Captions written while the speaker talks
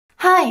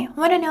Hi,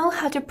 want to know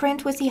how to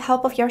print with the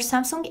help of your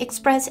Samsung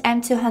Xpress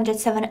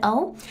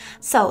M2070W?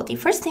 So the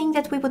first thing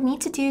that we would need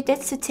to do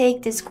is to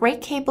take this gray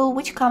cable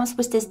which comes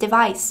with this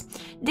device.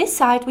 This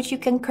side, which you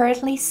can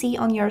currently see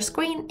on your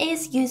screen,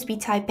 is USB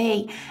Type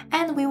A,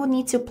 and we will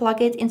need to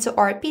plug it into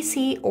our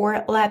PC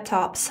or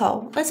laptop.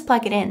 So let's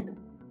plug it in.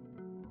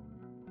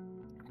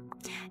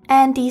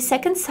 And the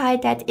second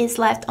side that is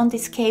left on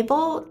this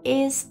cable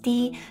is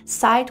the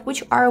side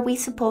which are we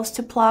supposed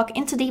to plug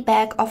into the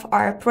back of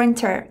our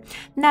printer.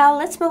 Now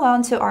let's move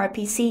on to our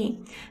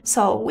PC.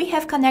 So we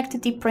have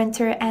connected the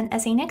printer, and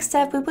as a next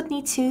step we would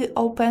need to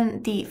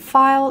open the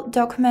file,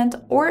 document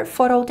or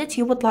photo that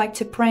you would like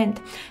to print.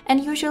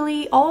 And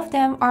usually all of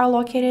them are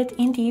located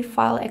in the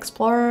File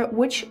Explorer,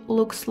 which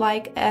looks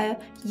like a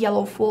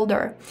yellow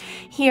folder.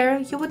 Here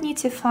you would need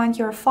to find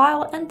your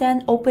file and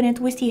then open it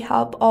with the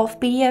help of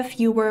PDF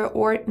viewer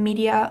or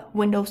media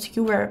Windows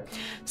viewer.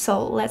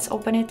 So let's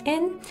open it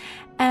in,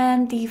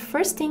 and the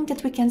first thing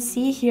that we can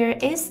see here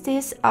is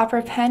this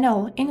upper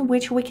panel in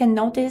which we can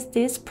notice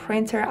this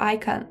printer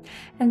icon,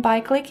 and by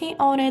clicking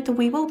on it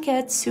we will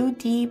get to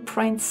the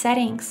print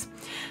settings.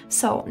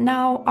 So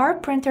now our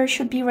printer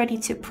should be ready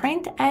to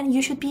print, and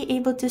you should be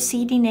able to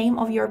see the name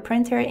of your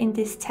printer in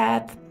this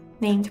tab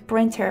named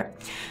printer.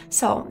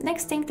 So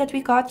next thing that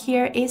we got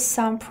here is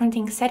some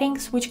printing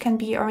settings, which can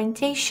be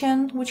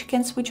orientation, which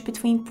can switch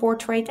between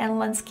portrait and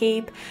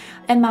landscape,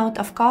 amount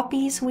of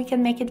copies, we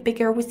can make it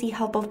bigger with the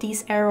help of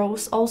these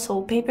arrows,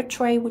 also paper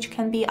tray, which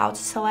can be auto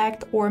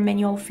select or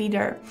manual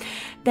feeder.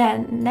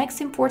 Then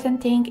next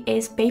important thing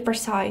is paper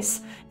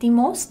size. The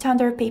most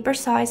standard paper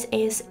size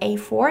is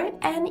A4,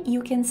 and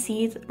you can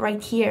see it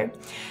right here.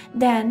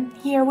 Then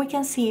here we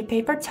can see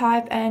paper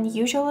type, and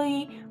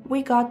usually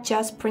we got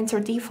just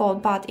printer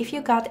default, but if you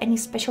got any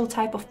special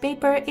type of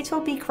paper, it will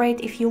be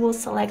great if you will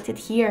select it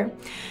here.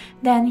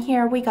 Then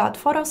here we got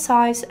photo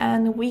size,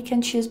 and we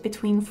can choose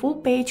between full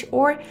page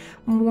or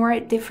more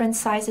different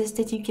sizes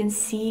that you can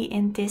see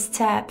in this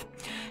tab.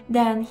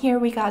 Then here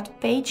we got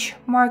page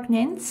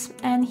markings,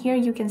 and here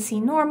you can see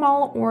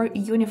normal or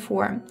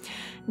uniform.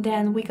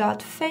 Then we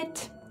got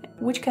fit,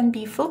 which can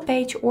be full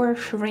page or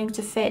shrink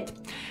to fit.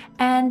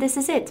 And this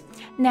is it.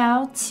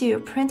 Now to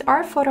print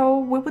our photo,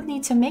 we would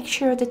need to make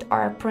sure that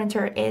our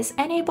printer is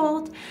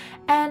enabled.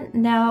 And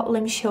now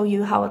let me show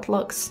you how it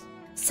looks.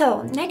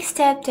 So next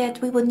step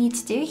that we would need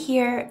to do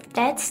here,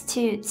 that's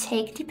to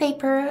take the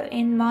paper,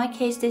 in my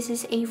case this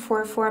is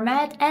A4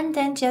 format, and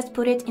then just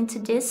put it into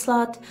this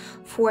slot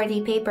for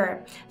the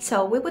paper.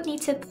 So we would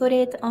need to put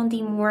it on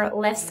the more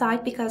left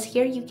side, because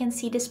here you can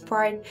see this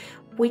part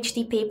which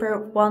the paper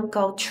won't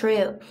go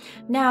through.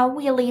 Now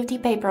we leave the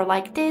paper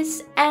like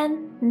this,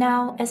 and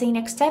now as a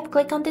next step,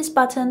 click on this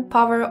button,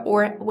 power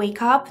or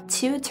wake up,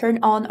 to turn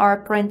on our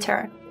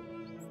printer.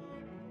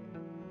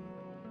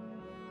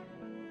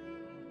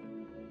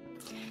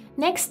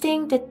 Next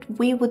thing that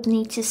we would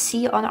need to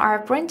see on our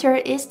printer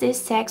is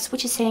this text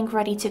which is saying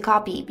ready to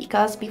copy,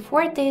 because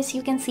before this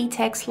you can see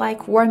text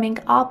like warming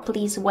up,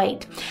 please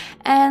wait,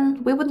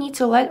 and we would need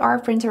to let our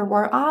printer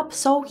warm up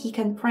so he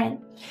can print.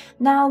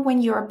 Now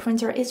when your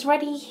printer is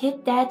ready,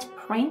 hit that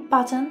print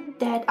button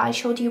that I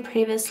showed you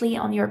previously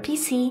on your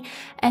PC,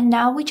 and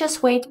now we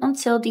just wait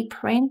until the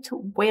print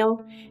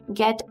will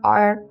get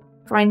our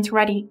print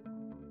ready.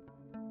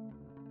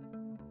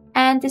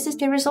 And this is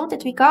the result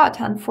that we got.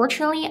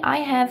 Unfortunately, I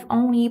have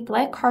only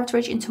black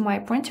cartridge into my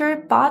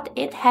printer, but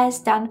it has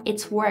done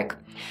its work.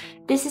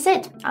 This is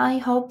it. I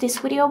hope this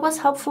video was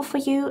helpful for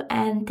you,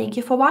 and thank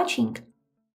you for watching.